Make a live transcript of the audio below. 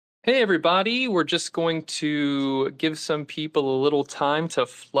Hey everybody, we're just going to give some people a little time to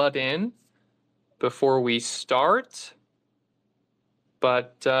flood in before we start.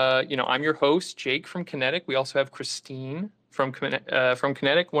 But I'm your host, Jake from Kinetic. We also have Christine from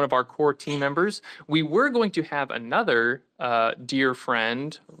Kinetic, one of our core team members. We were going to have another dear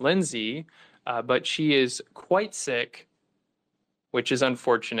friend, Lindsay, but she is quite sick, which is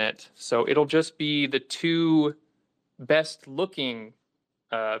unfortunate. So it'll just be the two best looking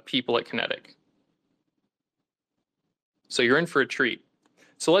people at Kinetic. So you're in for a treat.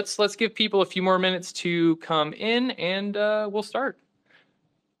 So let's give people a few more minutes to come in, and we'll start.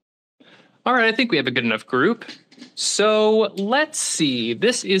 All right, I think we have a good enough group. So let's see.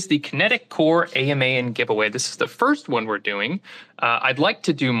 This is the Kinetic Core AMA and giveaway. This is the first one we're doing. I'd like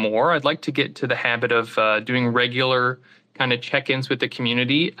to do more. I'd like to get to the habit of doing regular kind of check-ins with the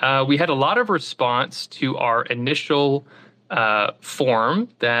community. We had a lot of response to our initial form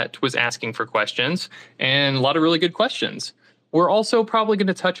that was asking for questions, and a lot of really good questions. We're also probably going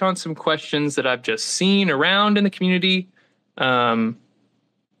to touch on some questions that I've just seen around in the community, and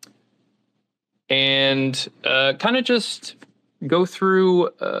kind of just go through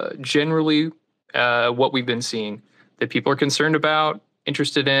generally what we've been seeing that people are concerned about,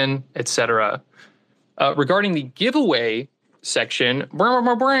 interested in, etc. Regarding the giveaway section,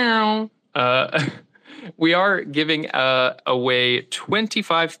 we are giving away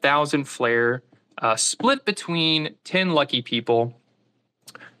 25,000 flare, split between 10 lucky people.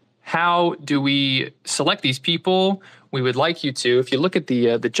 How do we select these people? We would like you to, if you look at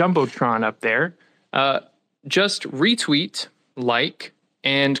the Jumbotron up there, just retweet, like,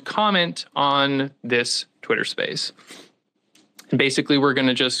 and comment on this Twitter space. And basically, we're going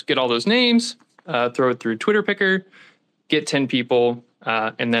to just get all those names, throw it through Twitter Picker, get 10 people,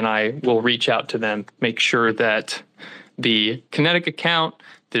 and then I will reach out to them, make sure that the Kinetic account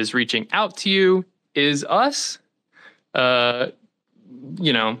that is reaching out to you is us. You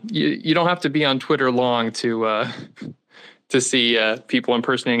don't have to be on Twitter long to see people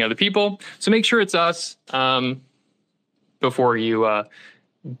impersonating other people. So make sure it's us before you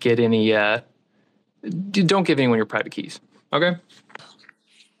get any. Don't give anyone your private keys. Okay.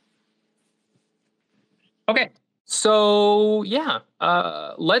 Okay. So yeah,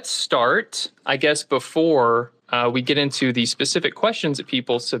 let's start. I guess before we get into the specific questions that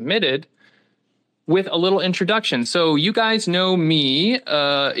people submitted, with a little introduction. So you guys know me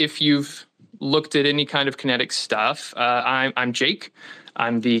if you've looked at any kind of Kinetic stuff. I'm Jake.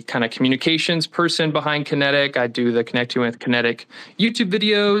 I'm the kind of communications person behind Kinetic. I do the Connecting with Kinetic YouTube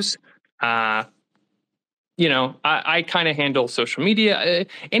videos. I kind of handle social media.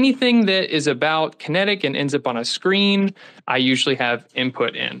 Anything that is about Kinetic and ends up on a screen, I usually have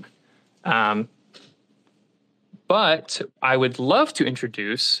input in. But I would love to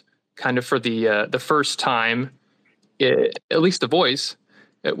introduce, kind of for the first time, at least the voice.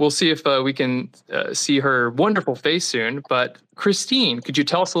 We'll see if we can see her wonderful face soon. But Christine, could you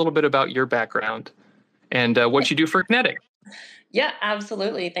tell us a little bit about your background and what you do for Kinetic? Yeah,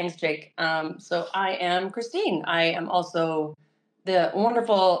 absolutely. Thanks, Jake. So I am Christine. I am also the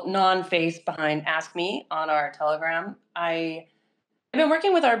wonderful non-face behind Ask Me on our Telegram. I've been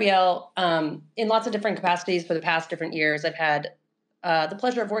working with RBL in lots of different capacities for the past different years. I've had the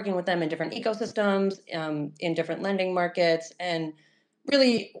pleasure of working with them in different ecosystems, in different lending markets. And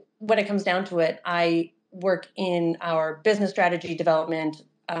really, when it comes down to it, I work in our business strategy development.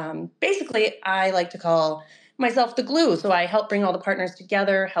 Basically, I like to call myself the glue. So I help bring all the partners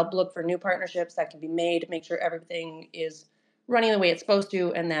together, help look for new partnerships that can be made, make sure everything is running the way it's supposed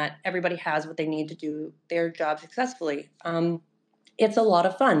to, and that everybody has what they need to do their job successfully. It's a lot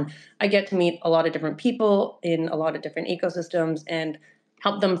of fun. I get to meet a lot of different people in a lot of different ecosystems and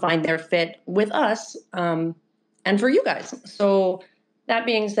help them find their fit with us and for you guys. So that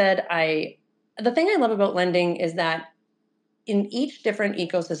being said, the thing I love about lending is that in each different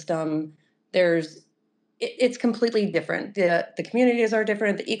ecosystem, it's completely different. The communities are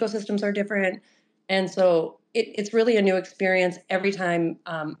different, the ecosystems are different. And so it's really a new experience every time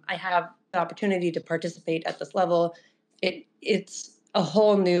I have the opportunity to participate at this level. It's a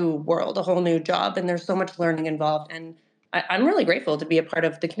whole new world, a whole new job, and there's so much learning involved. And I'm really grateful to be a part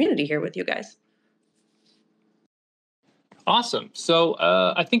of the community here with you guys. Awesome. So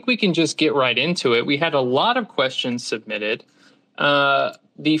I think we can just get right into it. We had a lot of questions submitted.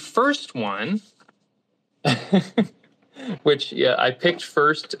 The first one, which I picked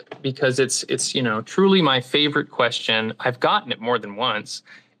first because it's truly my favorite question. I've gotten it more than once.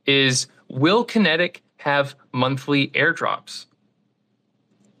 Is will Kinetic have monthly airdrops?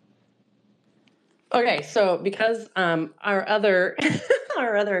 Okay, so because our other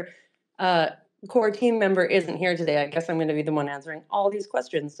our other uh, core team member isn't here today, I guess I'm going to be the one answering all these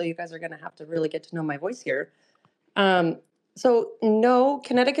questions. So you guys are going to have to really get to know my voice here. Um, so no,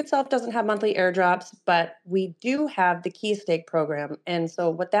 Kinetic itself doesn't have monthly airdrops, but we do have the key stake program. And so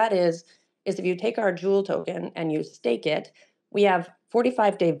what that is if you take our Jewel token and you stake it, we have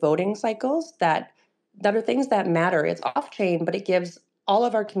 45-day voting cycles that are things that matter. It's off chain, but it gives all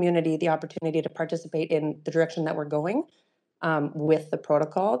of our community the opportunity to participate in the direction that we're going with the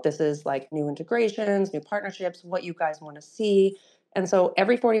protocol. This is like new integrations, new partnerships, what you guys want to see. And so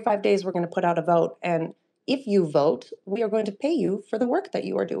every 45 days, we're going to put out a vote. And if you vote, we are going to pay you for the work that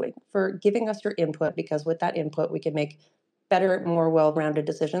you are doing, for giving us your input, because with that input, we can make better, more well-rounded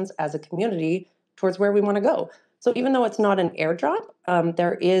decisions as a community towards where we want to go. So even though it's not an airdrop,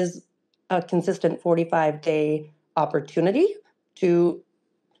 there is a consistent 45-day opportunity to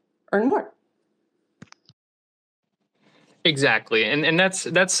earn more. Exactly, and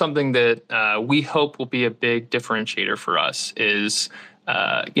that's something that we hope will be a big differentiator for us. Is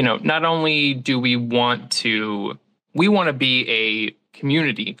not only do we want to be a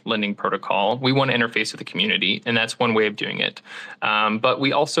community lending protocol, we want to interface with the community, and that's one way of doing it. But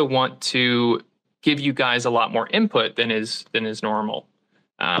we also want to give you guys a lot more input than is normal.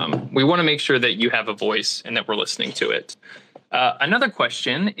 We want to make sure that you have a voice and that we're listening to it. Another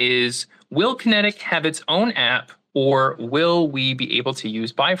question is, will Kinetic have its own app, or will we be able to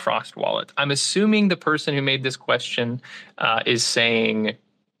use Bifrost Wallet? I'm assuming the person who made this question is saying,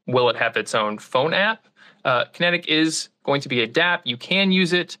 will it have its own phone app? Kinetic is going to be a DApp. You can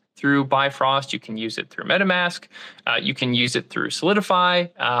use it through Bifrost. You can use it through MetaMask. You can use it through Solidify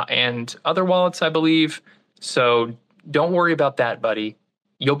and other wallets, I believe. So don't worry about that, buddy.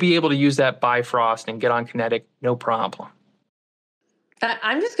 You'll be able to use that Bifrost and get on Kinetic, no problem.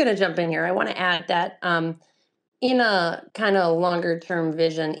 I'm just going to jump in here. I want to add that in a kind of longer term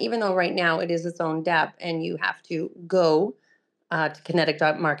vision, even though right now it is its own DApp and you have to go to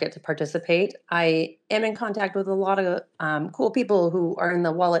Kinetic.market to participate, I am in contact with a lot of cool people who are in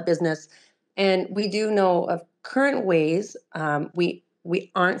the wallet business. And we do know of current ways. We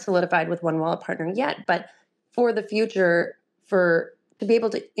aren't solidified with one wallet partner yet, but for the future, to be able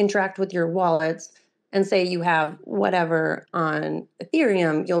to interact with your wallets, and say you have whatever on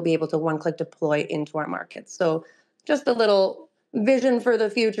Ethereum, you'll be able to one-click deploy into our markets. So just a little vision for the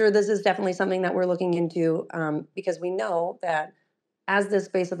future. This is definitely something that we're looking into because we know that as this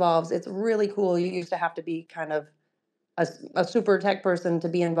space evolves, it's really cool. You used to have to be kind of a super tech person to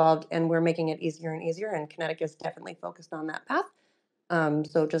be involved, and we're making it easier and easier, and Kinetic is definitely focused on that path.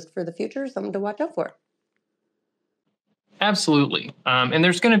 So just for the future, something to watch out for. Absolutely. And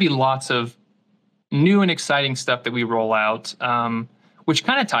there's going to be lots of new and exciting stuff that we roll out, which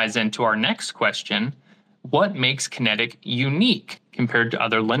kind of ties into our next question. What makes Kinetic unique compared to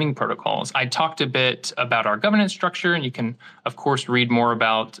other lending protocols? I talked a bit about our governance structure, and you can, of course, read more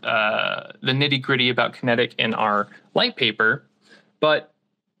about the nitty-gritty about Kinetic in our light paper. But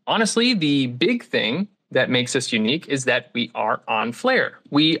honestly, the big thing that makes us unique is that we are on Flare.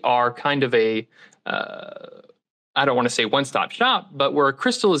 We are kind of I don't want to say one-stop shop, but we're a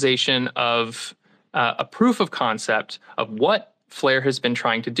crystallization of a proof of concept of what Flare has been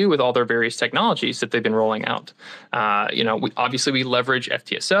trying to do with all their various technologies that they've been rolling out. We leverage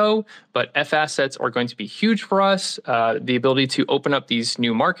FTSO, but F assets are going to be huge for us. The ability to open up these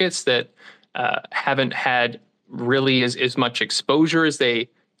new markets that haven't had really as much exposure as they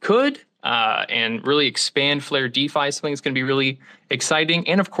could, and really expand Flare DeFi is something that's going to be really exciting.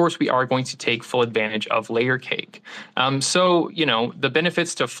 And of course, we are going to take full advantage of Layer Cake. The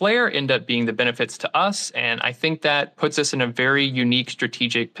benefits to Flare end up being the benefits to us. And I think that puts us in a very unique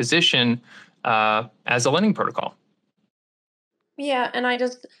strategic position as a lending protocol. Yeah, and I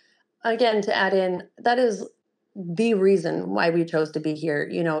just, again, to add in, that is the reason why we chose to be here,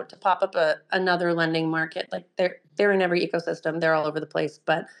 to pop up another lending market. Like they're in every ecosystem, they're all over the place.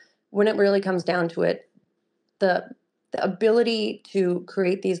 But when it really comes down to it, the ability to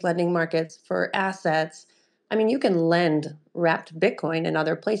create these lending markets for assets, I mean, you can lend wrapped Bitcoin in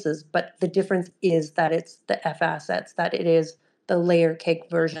other places, but the difference is that it's the F assets, that it is the layer cake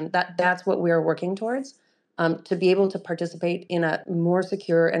version. That's what we are working towards, to be able to participate in a more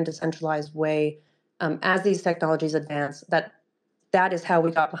secure and decentralized way as these technologies advance. That is how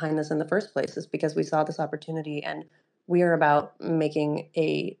we got behind this in the first place, is because we saw this opportunity, and we are about making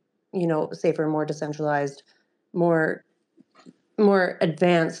a safer, more decentralized, more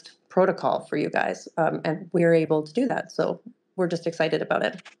advanced protocol for you guys, and we're able to do that. So we're just excited about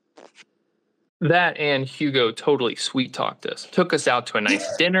it. That and Hugo totally sweet talked us, took us out to a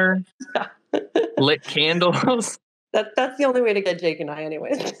nice dinner, lit candles. That's the only way to get Jake and I,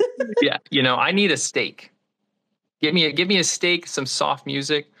 anyways. Yeah, I need a steak. Give me a steak, some soft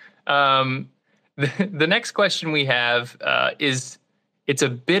music. Um, the next question we have is it's a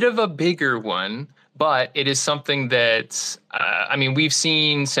bit of a bigger one, but it is something that I mean we've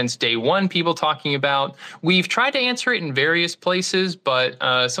seen since day one people talking about. We've tried to answer it in various places, but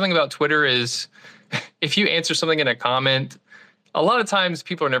something about Twitter is if you answer something in a comment, a lot of times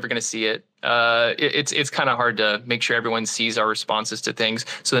people are never going to see it. It's kind of hard to make sure everyone sees our responses to things.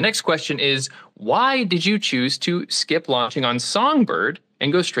 So the next question is, why did you choose to skip launching on Songbird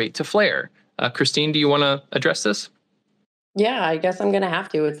and go straight to Flare? Christine, do you want to address this? Yeah, I guess I'm going to have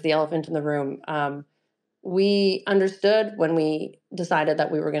to. It's the elephant in the room. We understood when we decided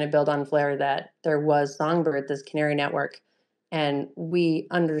that we were going to build on Flare that there was Songbird, this canary network, and we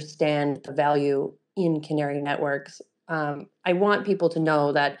understand the value in canary networks. I want people to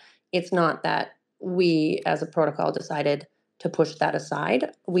know that it's not that we as a protocol decided to push that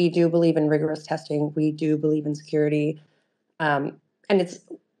aside. We do believe in rigorous testing. We do believe in security. Um, and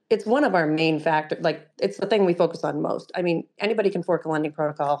it's one of our main factors. Like it's the thing we focus on most. I mean, anybody can fork a lending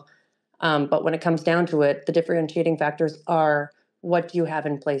protocol, but when it comes down to it, the differentiating factors are what do you have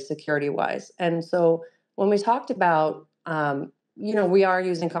in place security wise. And so when we talked about, we are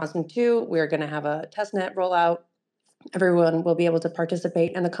using Constant 2, we're going to have a testnet rollout. Everyone will be able to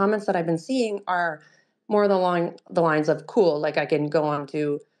participate. And the comments that I've been seeing are more along the lines of cool, like I can go on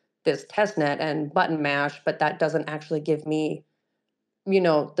to this testnet and button mash, but that doesn't actually give me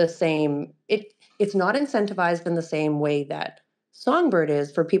the same it's not incentivized in the same way that Songbird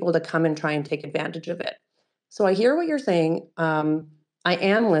is for people to come and try and take advantage of it. So I hear what you're saying. I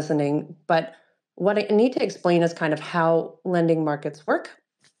am listening, but what I need to explain is kind of how lending markets work.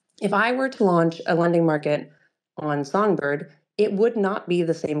 If I were to launch a lending market on Songbird, it would not be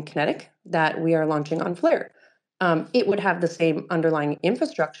the same kinetic that we are launching on Flare. It would have the same underlying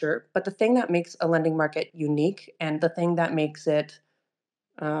infrastructure, but the thing that makes a lending market unique and the thing that makes it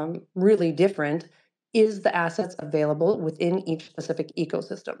really different is the assets available within each specific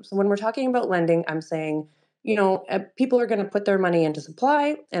ecosystem. So when we're talking about lending, I'm saying, people are going to put their money into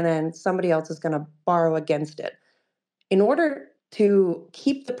supply and then somebody else is going to borrow against it. In order to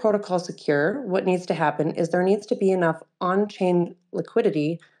keep the protocol secure, what needs to happen is there needs to be enough on chain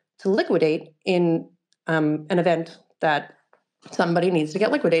liquidity to liquidate in an event that somebody needs to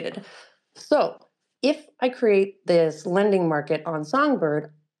get liquidated. So if I create this lending market on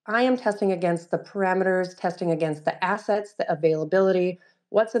Songbird, I am testing against the parameters, testing against the assets, the availability,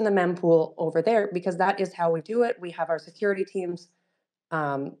 what's in the mempool over there, because that is how we do it. We have our security teams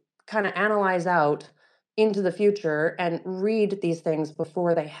kind of analyze out into the future and read these things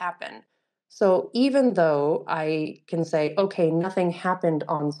before they happen. So even though I can say, okay, nothing happened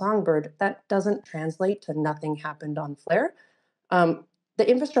on Songbird, that doesn't translate to nothing happened on Flare. Um, the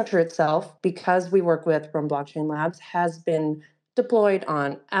infrastructure itself, because we work with from Blockchain Labs, has been deployed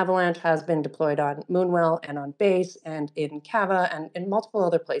on Avalanche, has been deployed on Moonwell and on Base and in Kava and in multiple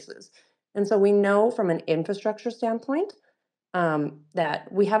other places. And so we know from an infrastructure standpoint that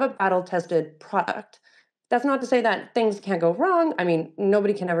we have a battle tested product. That's not to say that things can't go wrong. I mean,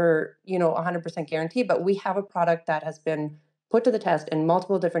 nobody can ever, 100% guarantee, but we have a product that has been put to the test in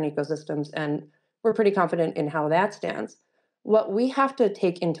multiple different ecosystems, and we're pretty confident in how that stands. What we have to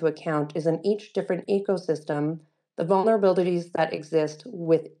take into account is in each different ecosystem, the vulnerabilities that exist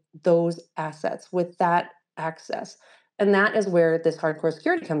with those assets, with that access. And that is where this hardcore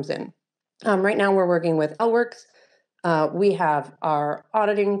security comes in. Right now, we're working with LWorks. We have our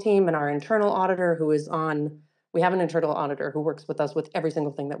auditing team and our internal auditor who is on. We have an internal auditor who works with us with every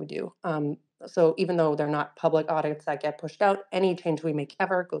single thing that we do. So even though they're not public audits that get pushed out, any change we make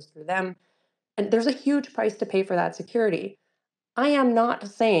ever goes through them. And there's a huge price to pay for that security. I am not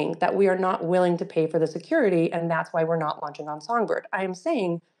saying that we are not willing to pay for the security and that's why we're not launching on Songbird. I am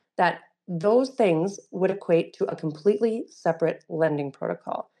saying that those things would equate to a completely separate lending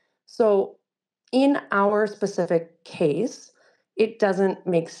protocol. So in our specific case, it doesn't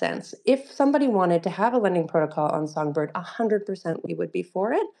make sense. If somebody wanted to have a lending protocol on Songbird, 100% we would be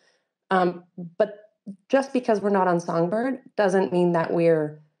for it. But just because we're not on Songbird doesn't mean that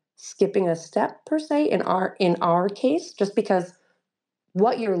we're skipping a step per se in our case, just because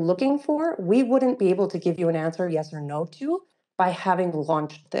what you're looking for, we wouldn't be able to give you an answer yes or no to by having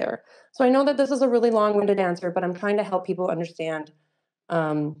launched there. So I know that this is a really long-winded answer, but I'm trying to help people understand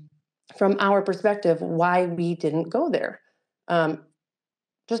um, from our perspective why we didn't go there. Um,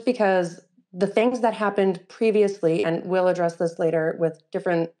 just because the things that happened previously, and we'll address this later with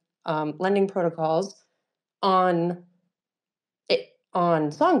different lending protocols on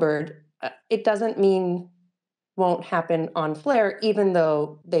Songbird, it doesn't mean won't happen on Flare, even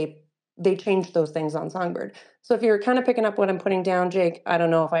though they changed those things on Songbird. So if you're kind of picking up what I'm putting down, Jake, I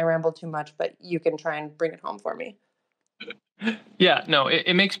don't know if I rambled too much, but you can try and bring it home for me. Yeah, no,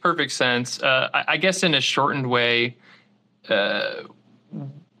 it makes perfect sense. I guess in a shortened way, a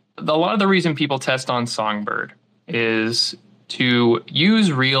lot of the reason people test on Songbird is to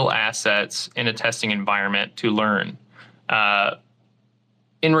use real assets in a testing environment to learn. Uh,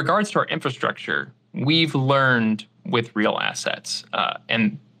 in regards to our infrastructure, we've learned with real assets,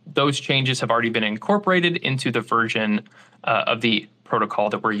 and those changes have already been incorporated into the version of the protocol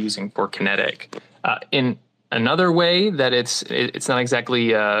that we're using for Kinetic. In another way that it's not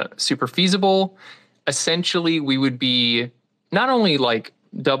exactly super feasible, essentially we would be not only like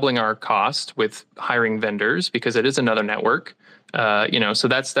doubling our cost with hiring vendors because it is another network, so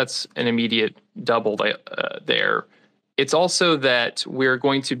that's an immediate double there. It's also that we're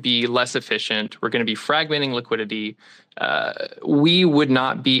going to be less efficient. We're going to be fragmenting liquidity. We would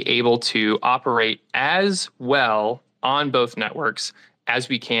not be able to operate as well on both networks as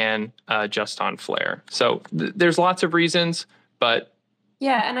we can just on Flare. So there's lots of reasons, but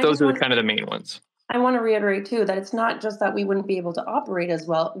Yeah, and those are kind of the main ones. I want to reiterate too that it's not just that we wouldn't be able to operate as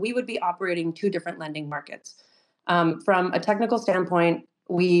well. We would be operating two different lending markets. From a technical standpoint,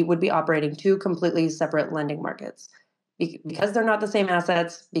 we would be operating two completely separate lending markets. Because they're not the same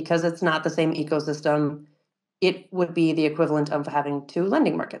assets, because it's not the same ecosystem, it would be the equivalent of having two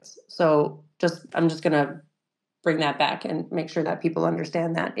lending markets. So I'm just going to bring that back and make sure that people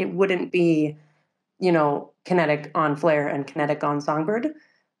understand that it wouldn't be, Kinetic on Flare and Kinetic on Songbird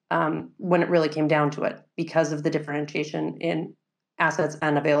when it really came down to it, because of the differentiation in assets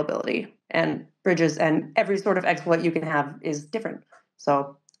and availability and bridges, and every sort of exploit you can have is different.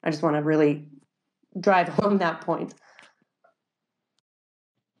 So I just want to really drive home that point.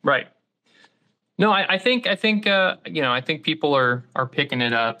 Right. No, I think people are picking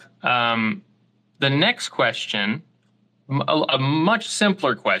it up. The next question, a much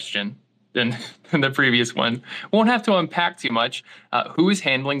simpler question than the previous one, won't have to unpack too much. Who is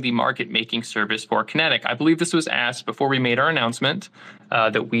handling the market making service for Kinetic? I believe this was asked before we made our announcement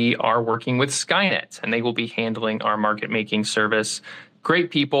that we are working with Skynet, and they will be handling our market making service.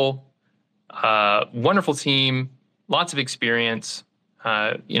 Great people, wonderful team, lots of experience.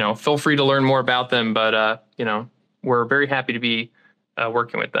 Feel free to learn more about them, but we're very happy to be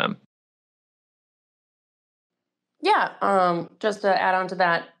working with them. Yeah, just to add on to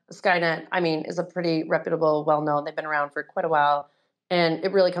that, Skynet, I mean, is a pretty reputable, well-known. They've been around for quite a while, and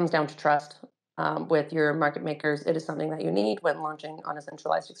it really comes down to trust with your market makers. It is something that you need when launching on a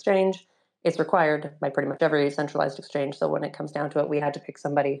centralized exchange. It's required by pretty much every centralized exchange. So when it comes down to it, we had to pick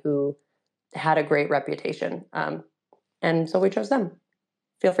somebody who had a great reputation, and so we chose them.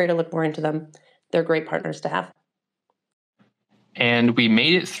 Feel free to look more into them. They're great partners to have. And we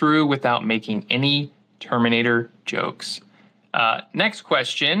made it through without making any Terminator jokes. Next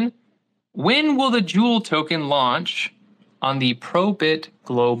question. When will the Joule token launch on the Probit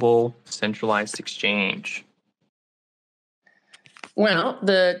Global Centralized Exchange? Well,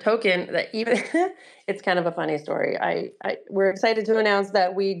 the token that even it's kind of a funny story. We're excited to announce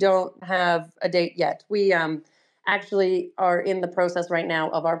that we don't have a date yet. We actually are in the process right now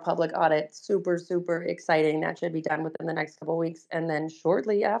of our public audit. Super, super exciting. That should be done within the next couple of weeks. And then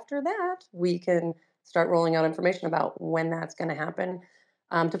shortly after that, we can start rolling out information about when that's going to happen.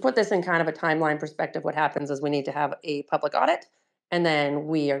 To put this in kind of a timeline perspective, what happens is we need to have a public audit, and then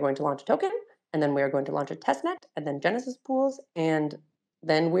we are going to launch a token, and then we are going to launch a testnet, and then Genesis pools, and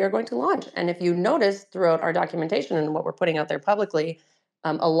then we are going to launch. And if you notice throughout our documentation and what we're putting out there publicly,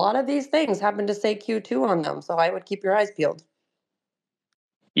 a lot of these things happen to say Q2 on them. So I would keep your eyes peeled.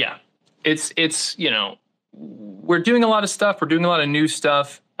 Yeah, it's we're doing a lot of stuff. We're doing a lot of new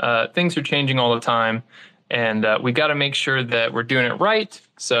stuff. Things are changing all the time, and we got to make sure that we're doing it right.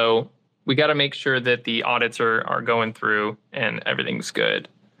 So we got to make sure that the audits are going through and everything's good.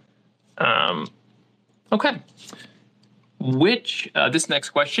 Okay. This next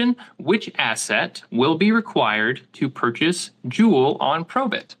question, which asset will be required to purchase Joule on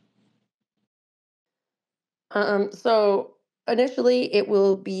Probit? So initially, it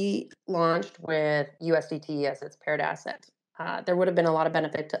will be launched with USDT as its paired asset. There would have been a lot of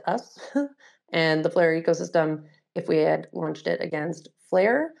benefit to us and the Flare ecosystem if we had launched it against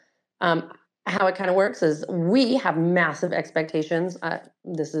Flare. How it kind of works is we have massive expectations.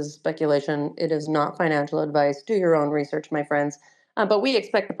 This is speculation. It is not financial advice. Do your own research, my friends. But we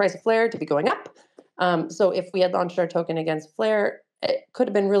expect the price of Flare to be going up. So if we had launched our token against Flare, it could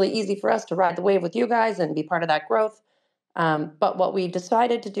have been really easy for us to ride the wave with you guys and be part of that growth. But what we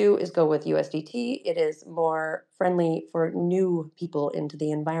decided to do is go with USDT. It is more friendly for new people into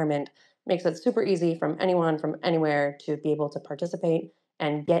the environment, makes it super easy from anyone from anywhere to be able to participate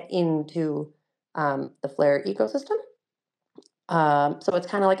and get into the Flare ecosystem. So it's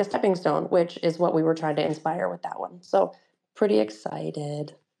kind of like a stepping stone, which is what we were trying to inspire with that one. So pretty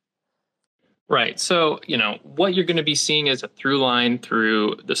excited. Right. So, what you're going to be seeing as a through line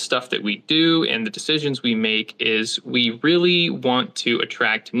through the stuff that we do and the decisions we make is we really want to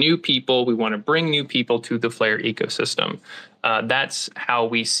attract new people. We want to bring new people to the Flare ecosystem. That's how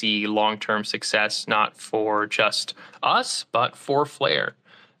we see long-term success, not for just us, but for Flare.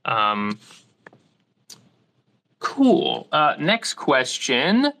 Cool. Next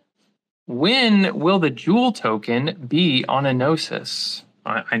question. When will the Jewel token be on a Gnosis?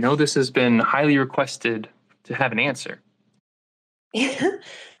 I know this has been highly requested to have an answer. This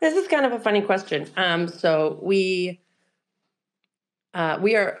is kind of a funny question. So we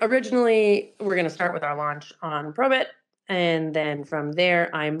are originally, we're going to start with our launch on Probit. And then from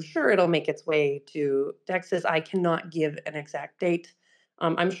there, I'm sure it'll make its way to DEXs. I cannot give an exact date.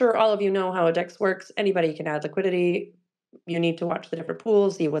 I'm sure all of you know how a DEX works. Anybody can add liquidity. You need to watch the different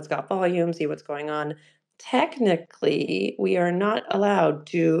pools, see what's got volume, see what's going on. Technically, we are not allowed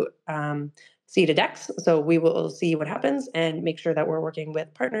to seed a DEX. So we will see what happens and make sure that we're working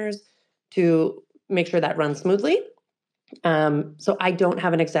with partners to make sure that runs smoothly. So I don't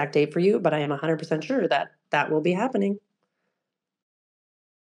have an exact date for you, but I am 100% sure that that will be happening.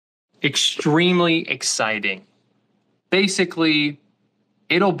 Extremely exciting. Basically,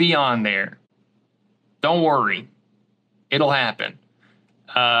 it'll be on there. Don't worry. It'll happen.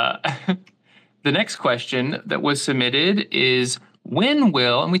 The next question that was submitted is when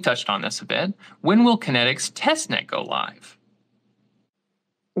will, and we touched on this a bit, when will Kinetic's testnet go live?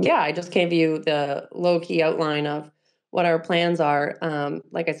 Yeah, I just gave you the low-key outline of what our plans are.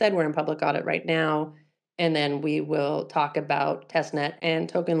 Like I said, we're in public audit right now, and then we will talk about testnet and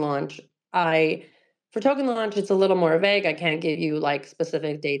token launch. For token launch, it's a little more vague. I can't give you like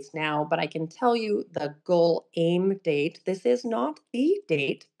specific dates now, but I can tell you the goal aim date. This is not the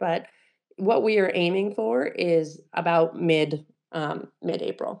date, but what we are aiming for is about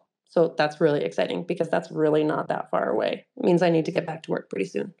mid-April. So that's really exciting because that's really not that far away. It means I need to get back to work pretty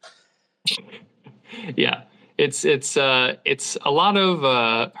soon. Yeah, it's a lot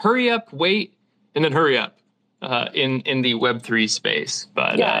of hurry up, wait, and then hurry up in the Web3 space.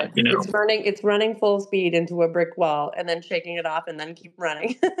 But yeah, it's running full speed into a brick wall and then shaking it off and then keep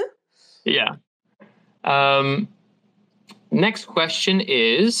running. Yeah. Next question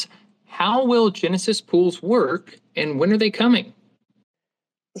is, how will Genesis pools work and when are they coming?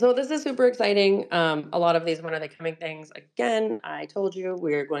 So this is super exciting. A lot of these when are they coming things. Again, I told you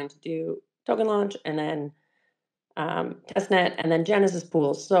we're going to do token launch and then testnet and then Genesis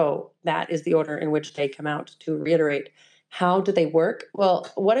pools. So that is the order in which they come out. To reiterate, how do they work? Well,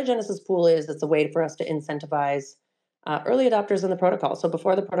 what a Genesis pool is, it's a way for us to incentivize early adopters in the protocol. So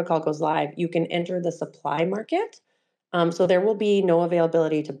before the protocol goes live, you can enter the supply market. So there will be no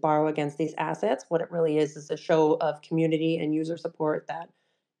availability to borrow against these assets. What it really is a show of community and user support that,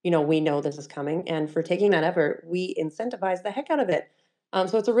 we know this is coming. And for taking that effort, we incentivize the heck out of it.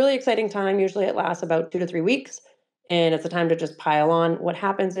 So it's a really exciting time. Usually it lasts about 2 to 3 weeks. And it's a time to just pile on. What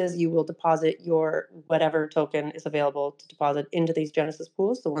happens is you will deposit your whatever token is available to deposit into these Genesis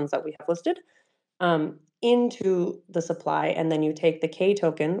pools, the ones that we have listed, into the supply. And then you take the K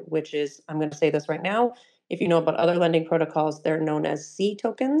token, which is, I'm going to say this right now. If you know about other lending protocols, they're known as C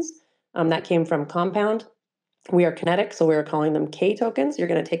tokens. That came from Compound. We are Kinetic, so we're calling them K tokens. You're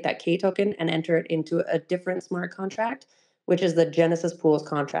going to take that K token and enter it into a different smart contract, which is the Genesis Pools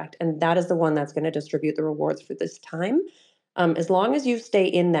contract. And that is the one that's going to distribute the rewards for this time. As long as you stay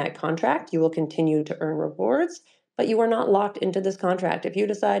in that contract, you will continue to earn rewards, but you are not locked into this contract. If you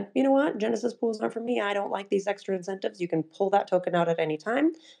decide, you know what, Genesis Pools aren't for me, I don't like these extra incentives, you can pull that token out at any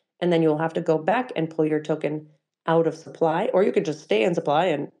time, and then you'll have to go back and pull your token out of supply, or you could just stay in supply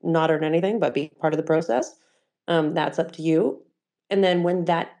and not earn anything, but be part of the process. That's up to you. And then when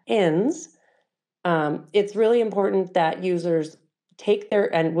that ends, it's really important that users take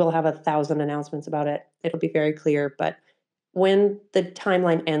and we'll have 1,000 announcements about it. It'll be very clear. But when the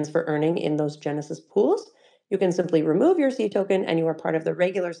timeline ends for earning in those Genesis pools, you can simply remove your C token and you are part of the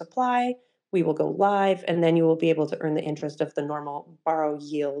regular supply. We will go live and then you will be able to earn the interest of the normal borrow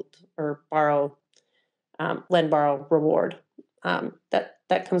yield or lend borrow reward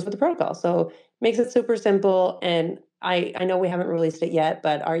that comes with the protocol. So makes it super simple. And I know we haven't released it yet,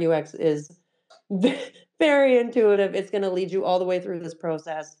 but our UX is very intuitive. It's going to lead you all the way through this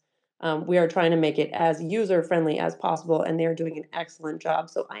process. We are trying to make it as user friendly as possible, and they're doing an excellent job.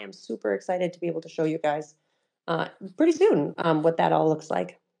 So I am super excited to be able to show you guys pretty soon what that all looks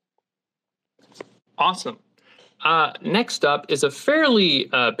like. Awesome. Next up is a fairly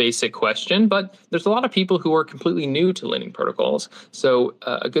basic question, but there's a lot of people who are completely new to lending protocols, so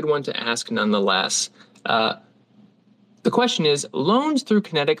a good one to ask nonetheless. The question is, loans through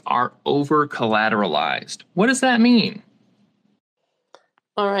Kinetic are over-collateralized. What does that mean?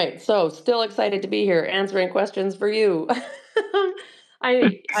 All right, so still excited to be here answering questions for you.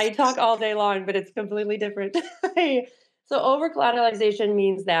 I talk all day long, but it's completely different. So over collateralization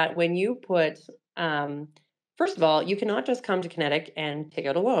means that when you put, first of all, you cannot just come to Kinetic and take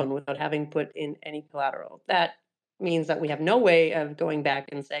out a loan without having put in any collateral. That means that we have no way of going back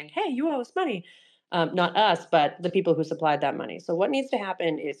and saying, "Hey, you owe us money." Not us, but the people who supplied that money. So what needs to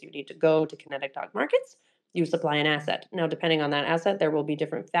happen is you need to go to Kinetic Markets. You supply an asset. Now, depending on that asset, there will be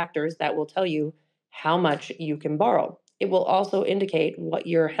different factors that will tell you how much you can borrow. It will also indicate what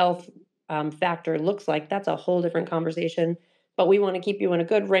your health factor looks like. That's a whole different conversation. But we want to keep you in a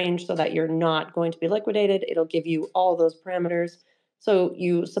good range so that you're not going to be liquidated. It'll give you all those parameters. So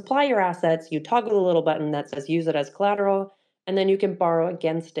you supply your assets, you toggle the little button that says use it as collateral, and then you can borrow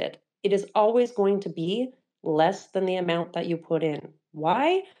against it. It is always going to be less than the amount that you put in.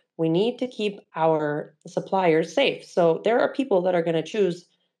 Why? We need to keep our suppliers safe. So there are people that are going to choose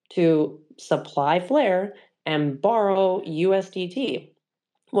to supply Flare and borrow USDT.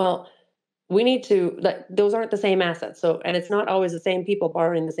 Well, we need to, those aren't the same assets. So, and it's not always the same people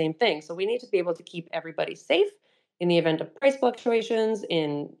borrowing the same thing. So we need to be able to keep everybody safe in the event of price fluctuations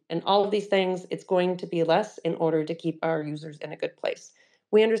and all of these things. It's going to be less in order to keep our users in a good place.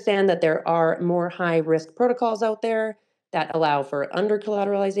 We understand that there are more high risk protocols out there that allow for under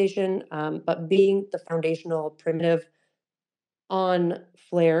collateralization, but being the foundational primitive on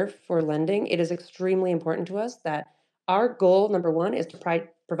Flare for lending, it is extremely important to us that our goal, number one, is to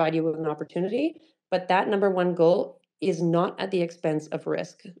provide you with an opportunity, but that number one goal is not at the expense of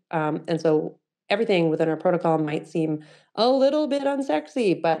risk. And so everything within our protocol might seem a little bit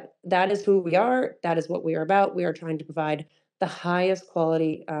unsexy, but that is who we are. That is what we are about. We are trying to provide the highest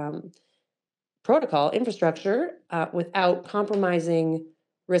quality protocol infrastructure without compromising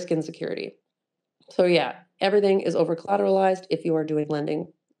risk and security. So yeah, everything is over collateralized if you are doing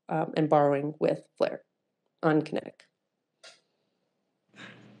lending and borrowing with Flare on Kinetic.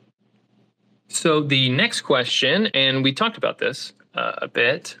 So the next question, and we talked about this a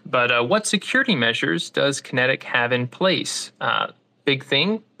bit, but what security measures does Kinetic have in place? Big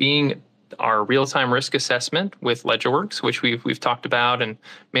thing being our real-time risk assessment with LedgerWorks, which we've talked about and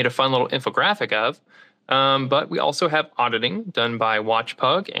made a fun little infographic of. But we also have auditing done by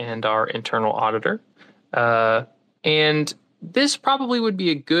WatchPug and our internal auditor. And this probably would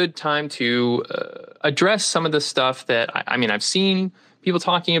be a good time to address some of the stuff that I mean, I've seen people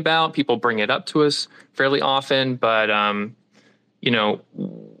talking about, people bring it up to us fairly often, but you know,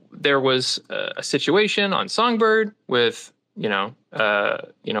 there was a situation on Songbird with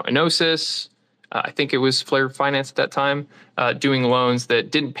Enosis. I think it was Flare Finance at that time, doing loans that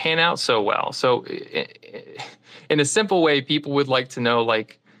didn't pan out so well. So in a simple way, people would like to know,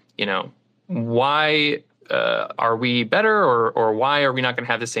 like, why are we better, or why are we not going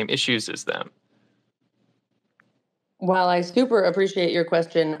to have the same issues as them? While I super appreciate your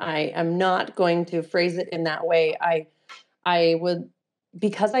question, I am not going to phrase it in that way. I would,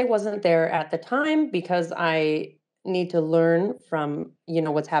 because I wasn't there at the time, because I need to learn from,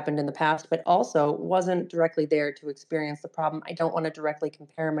 what's happened in the past, but also wasn't directly there to experience the problem. I don't want to directly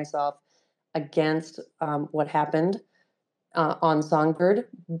compare myself against what happened on Songbird,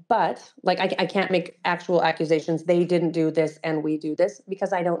 but like I can't make actual accusations. They didn't do this and we do this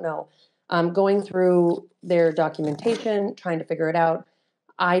because I don't know. Going through their documentation, trying to figure it out.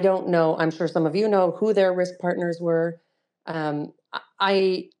 I don't know. I'm sure some of you know who their risk partners were. I'm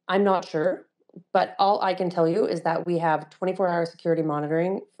not sure, but all I can tell you is that we have 24-hour security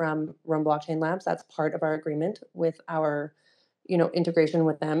monitoring from Rome Blockchain Labs. That's part of our agreement with our, integration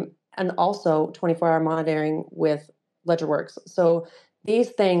with them, and also 24-hour monitoring with LedgerWorks. So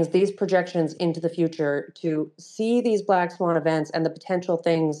these projections into the future to see these black swan events and the potential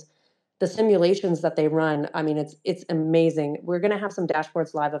things, the simulations that they run, I mean, it's amazing. We're going to have some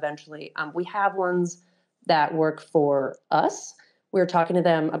dashboards live eventually. We have ones that work for us. We're talking to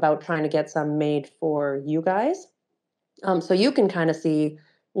them about trying to get some made for you guys. So you can kind of see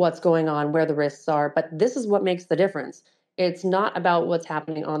what's going on, where the risks are. But this is what makes the difference. It's not about what's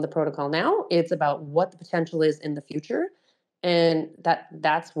happening on the protocol now. It's about what the potential is in the future. And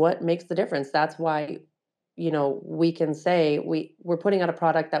that's what makes the difference. That's why we can say we're putting out a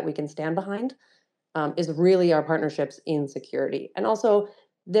product that we can stand behind, is really our partnerships in security. And also,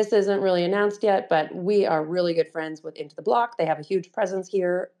 this isn't really announced yet, but we are really good friends with Into the Block. They have a huge presence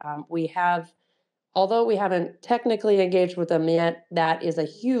here. Although we haven't technically engaged with them yet, that is a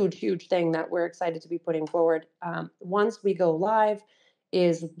huge, huge thing that we're excited to be putting forward. Once we go live,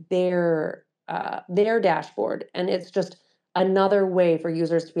 is their dashboard, and it's just another way for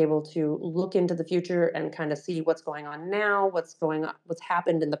users to be able to look into the future and kind of see what's going on now, what's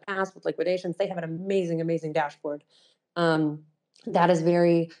happened in the past with liquidations. They have an amazing, amazing dashboard. Um, that is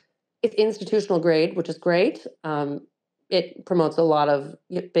it's institutional grade, which is great. It promotes a lot of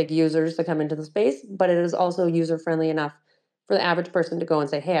big users to come into the space, but it is also user friendly enough for the average person to go and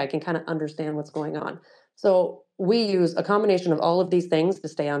say, hey, I can kind of understand what's going on. So we use a combination of all of these things to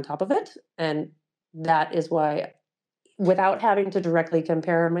stay on top of it. And that is why, without having to directly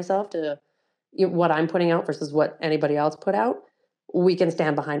compare myself to what I'm putting out versus what anybody else put out, we can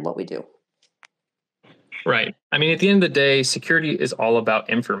stand behind what we do. Right. I mean, at the end of the day, security is all about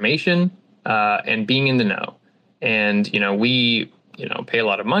information and being in the know. And, we, pay a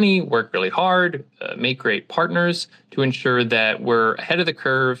lot of money, work really hard, make great partners to ensure that we're ahead of the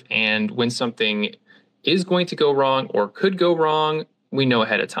curve. And when something is going to go wrong or could go wrong, we know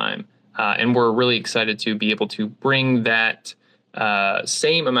ahead of time. And we're really excited to be able to bring that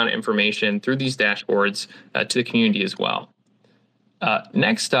same amount of information through these dashboards to the community as well.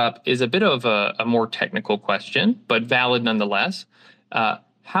 Next up is a bit of a more technical question, but valid nonetheless.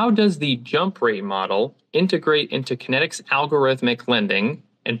 How does the jump rate model integrate into Kinetic's algorithmic lending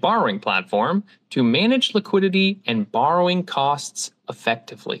and borrowing platform to manage liquidity and borrowing costs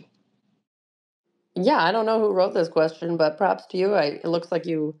effectively? Yeah, I don't know who wrote this question, but props to you. It looks like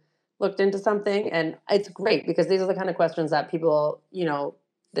you looked into something, and it's great because these are the kind of questions that people,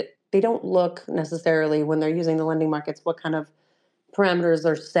 they don't look necessarily when they're using the lending markets, what kind of parameters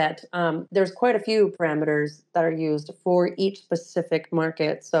are set. There's quite a few parameters that are used for each specific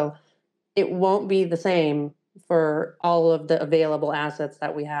market. So it won't be the same for all of the available assets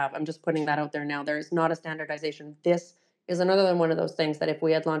that we have. I'm just putting that out there now. There is not a standardization. This is another one of those things that if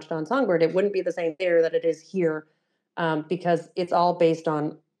we had launched on Songbird, it wouldn't be the same there that it is here, because it's all based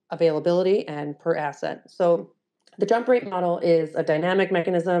on availability and per asset. So the jump rate model is a dynamic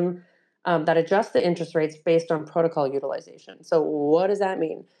mechanism that adjusts the interest rates based on protocol utilization. So what does that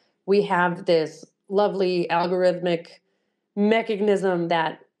mean? We have this lovely algorithmic mechanism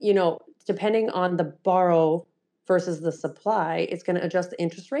that, depending on the borrow versus the supply, it's going to adjust the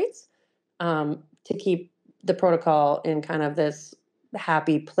interest rates to keep the protocol in kind of this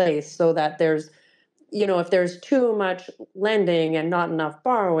happy place, so that there's, if there's too much lending and not enough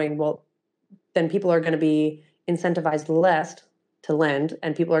borrowing, well, then people are going to be incentivized less to lend,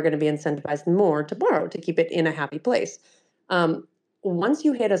 and people are going to be incentivized more to borrow to keep it in a happy place. Once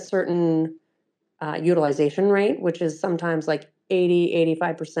you hit a certain utilization rate, which is sometimes like 80,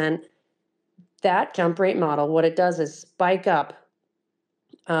 85%, that jump rate model, what it does is spike up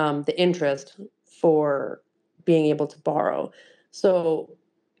the interest for being able to borrow. So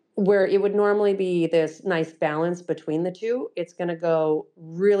where it would normally be this nice balance between the two, it's going to go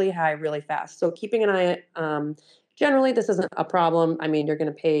really high, really fast. So keeping an eye, generally this isn't a problem. I mean, you're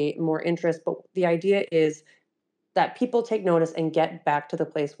going to pay more interest, but the idea is that people take notice and get back to the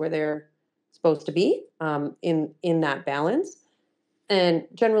place where they're supposed to be, in that balance. And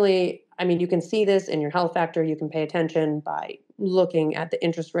generally, I mean, you can see this in your health factor. You can pay attention by looking at the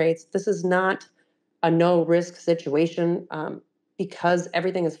interest rates. This is not a no risk situation, because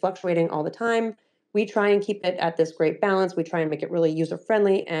everything is fluctuating all the time. We try and keep it at this great balance. We try and make it really user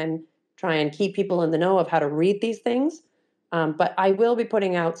friendly and try and keep people in the know of how to read these things. But I will be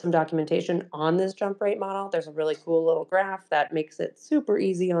putting out some documentation on this jump rate model. There's a really cool little graph that makes it super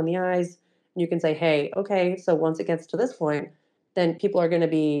easy on the eyes. And you can say, hey, okay, so once it gets to this point, then people are going to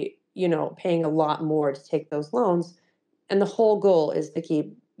be, paying a lot more to take those loans. And the whole goal is to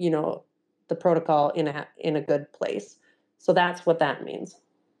keep, the protocol in a good place. So that's what that means.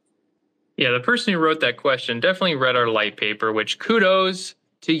 Yeah, the person who wrote that question definitely read our light paper, which kudos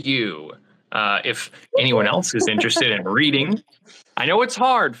to you. If anyone else is interested in reading, I know it's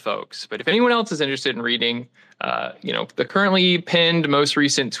hard, folks, but if anyone else is interested in reading, the currently pinned most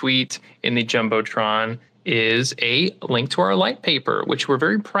recent tweet in the Jumbotron is a link to our light paper, which we're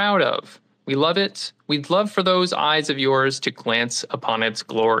very proud of. We love it. We'd love for those eyes of yours to glance upon its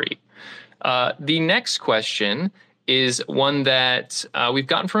glory. The next question is one that we've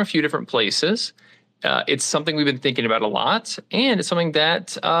gotten from a few different places. It's something we've been thinking about a lot, and it's something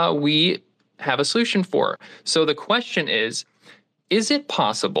that we have a solution for. So the question is it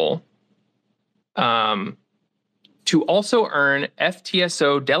possible to also earn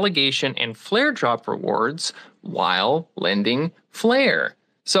FTSO delegation and flare drop rewards while lending flare.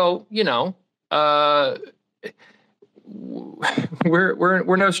 So, we're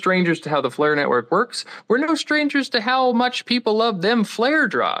no strangers to how the Flare network works. We're no strangers to how much people love them flare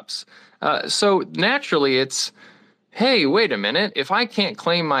drops. So naturally, it's, hey, wait a minute. If I can't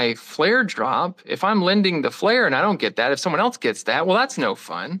claim my flare drop, if I'm lending the flare and I don't get that, if someone else gets that, well, that's no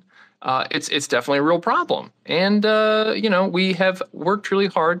fun. It's definitely a real problem. And, we have worked really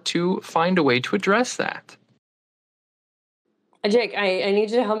hard to find a way to address that. Jake, I need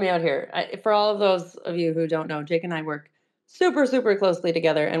you to help me out here. For all of those of you who don't know, Jake and I work super, super closely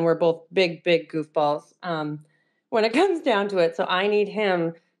together, and we're both big, big goofballs when it comes down to it. So I need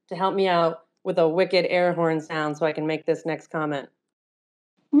him to help me out with a wicked air horn sound so I can make this next comment.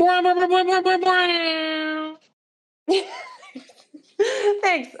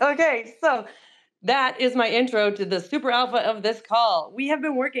 Thanks. Okay, so that is my intro to the super alpha of this call. We have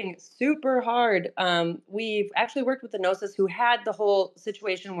been working super hard. We've actually worked with the Gnosis, who had the whole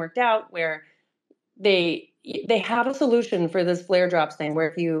situation worked out where they have a solution for this flare drops thing, where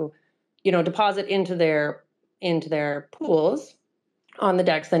if you deposit into their pools on the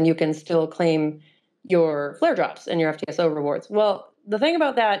decks, then you can still claim your flare drops and your FTSO rewards. Well, the thing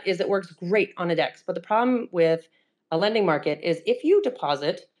about that is it works great on a DEX, but the problem with a lending market is if you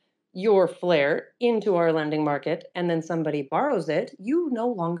deposit your flare into our lending market and then somebody borrows it, you no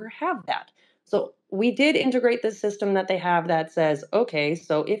longer have that. So we did integrate this system that they have that says, okay,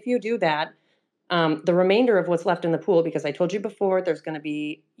 so if you do that, the remainder of what's left in the pool, because I told you before, there's going to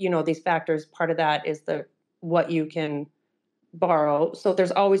be, these factors. Part of that is what you can borrow. So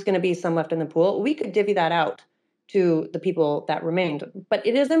there's always going to be some left in the pool. We could divvy that out to the people that remained, but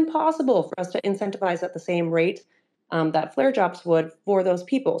it is impossible for us to incentivize at the same rate that flare drops would for those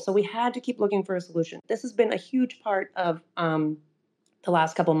people. So we had to keep looking for a solution. This has been a huge part of the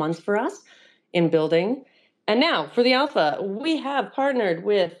last couple months for us in building. And now for the alpha, we have partnered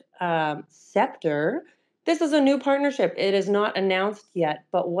with Scepter. This is a new partnership. It is not announced yet,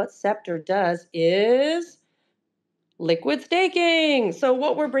 but what Scepter does is liquid staking. So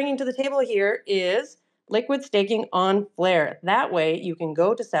what we're bringing to the table here is liquid staking on Flare. That way you can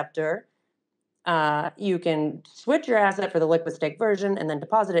go to Scepter, you can switch your asset for the liquid stake version and then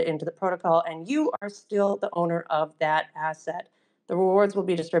deposit it into the protocol, and you are still the owner of that asset. The rewards will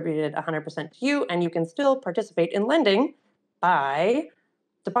be distributed 100% to you, and you can still participate in lending by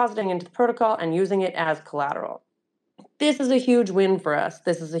depositing into the protocol and using it as collateral. This is a huge win for us.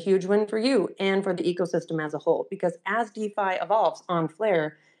 This is a huge win for you and for the ecosystem as a whole, because as DeFi evolves on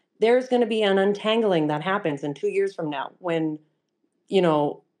Flare, there's going to be an untangling that happens in 2 years from now when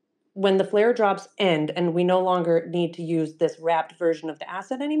the flare drops end and we no longer need to use this wrapped version of the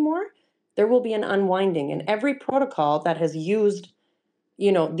asset anymore. There will be an unwinding, and every protocol that has used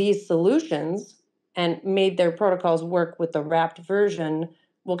these solutions and made their protocols work with the wrapped version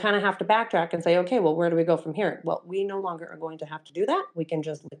will kind of have to backtrack and say, okay, well, where do we go from here? Well, we no longer are going to have to do that. We can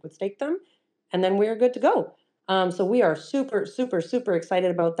just liquid stake them, and then we're good to go. So we are super, super, super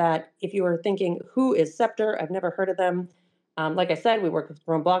excited about that. If you are thinking, who is Scepter? I've never heard of them. Like I said, we work with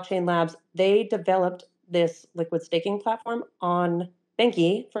Rome Blockchain Labs. They developed this liquid staking platform on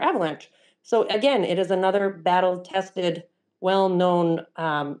Benki for Avalanche. So again, it is another battle-tested, well-known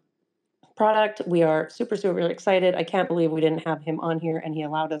product. We are super, super excited. I can't believe we didn't have him on here and he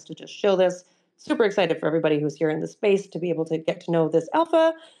allowed us to just show this. Super excited for everybody who's here in the space to be able to get to know this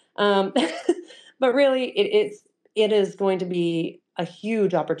alpha. But really, it is going to be a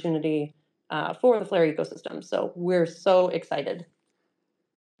huge opportunity for the Flare ecosystem. So we're so excited.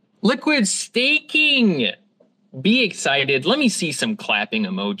 Liquid staking. Be excited. Let me see some clapping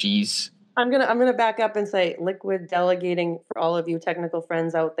emojis. I'm gonna back up and say liquid delegating for all of you technical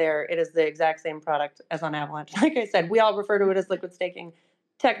friends out there. It is the exact same product as on Avalanche. Like I said, we all refer to it as liquid staking.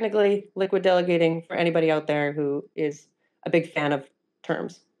 Technically, liquid delegating for anybody out there who is a big fan of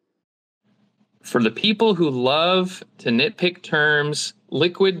terms. For the people who love to nitpick terms,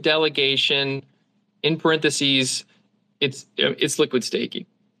 liquid delegation, in parentheses, it's liquid staking.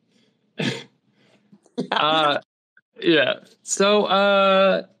 Yeah.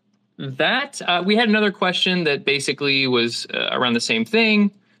 So we had another question that basically was around the same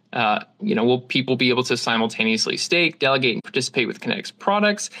thing. Will people be able to simultaneously stake, delegate, and participate with Kinetic's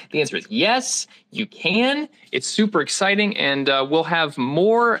products? The answer is yes, you can. It's super exciting, and we'll have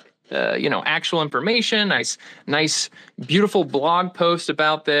more actual information, nice, beautiful blog post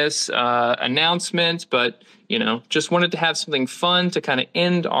about this announcement, but, just wanted to have something fun to kind of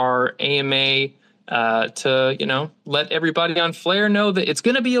end our AMA to, let everybody on Flare know that it's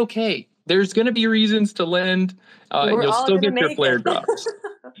going to be okay. There's going to be reasons to lend, and We're you'll all still gonna get your make flare it. drops.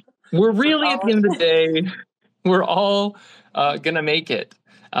 We're We're really, at all the end of the day, we're all going to make it.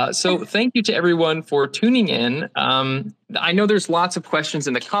 So thank you to everyone for tuning in. I know there's lots of questions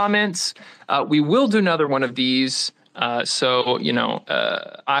in the comments. We will do another one of these. So,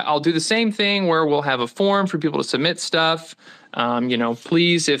 I'll do the same thing where we'll have a form for people to submit stuff.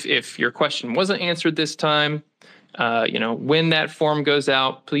 Please, if your question wasn't answered this time, when that form goes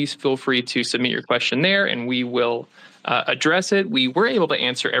out, please feel free to submit your question there and we will address it. We were able to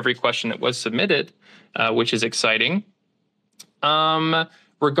answer every question that was submitted, which is exciting.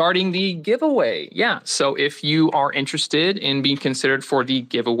 Regarding the giveaway, so if you are interested in being considered for the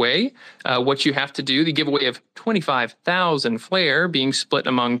giveaway, what you have to do, the giveaway of 25,000 Flare being split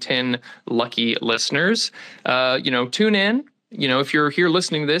among 10 lucky listeners, tune in. If you're here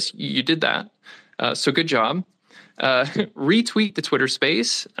listening to this, you did that. So good job. Retweet the Twitter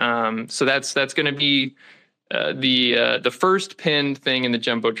space. So that's going to be the first pinned thing in the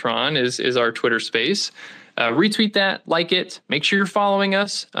Jumbotron is our Twitter space. Retweet that, like it, make sure you're following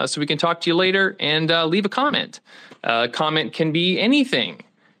us so we can talk to you later, and leave a comment. Comment can be anything.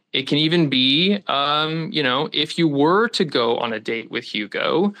 It can even be, if you were to go on a date with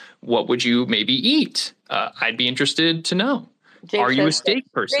Hugo, what would you maybe eat? I'd be interested to know. Jake Are you a says steak.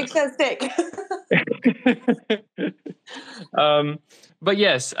 steak person? Jake says steak. But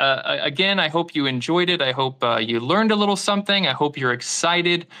yes, again, I hope you enjoyed it. I hope you learned a little something. I hope you're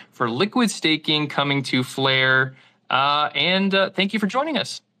excited for liquid staking coming to Flare. And thank you for joining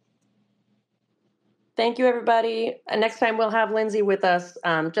us. Thank you, everybody. Next time we'll have Lindsay with us.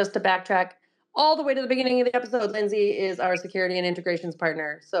 Just to backtrack all the way to the beginning of the episode, Lindsay is our security and integrations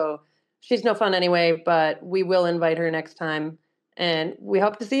partner. So she's no fun anyway, but we will invite her next time. And we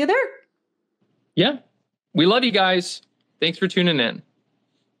hope to see you there. Yeah. We love you guys. Thanks for tuning in.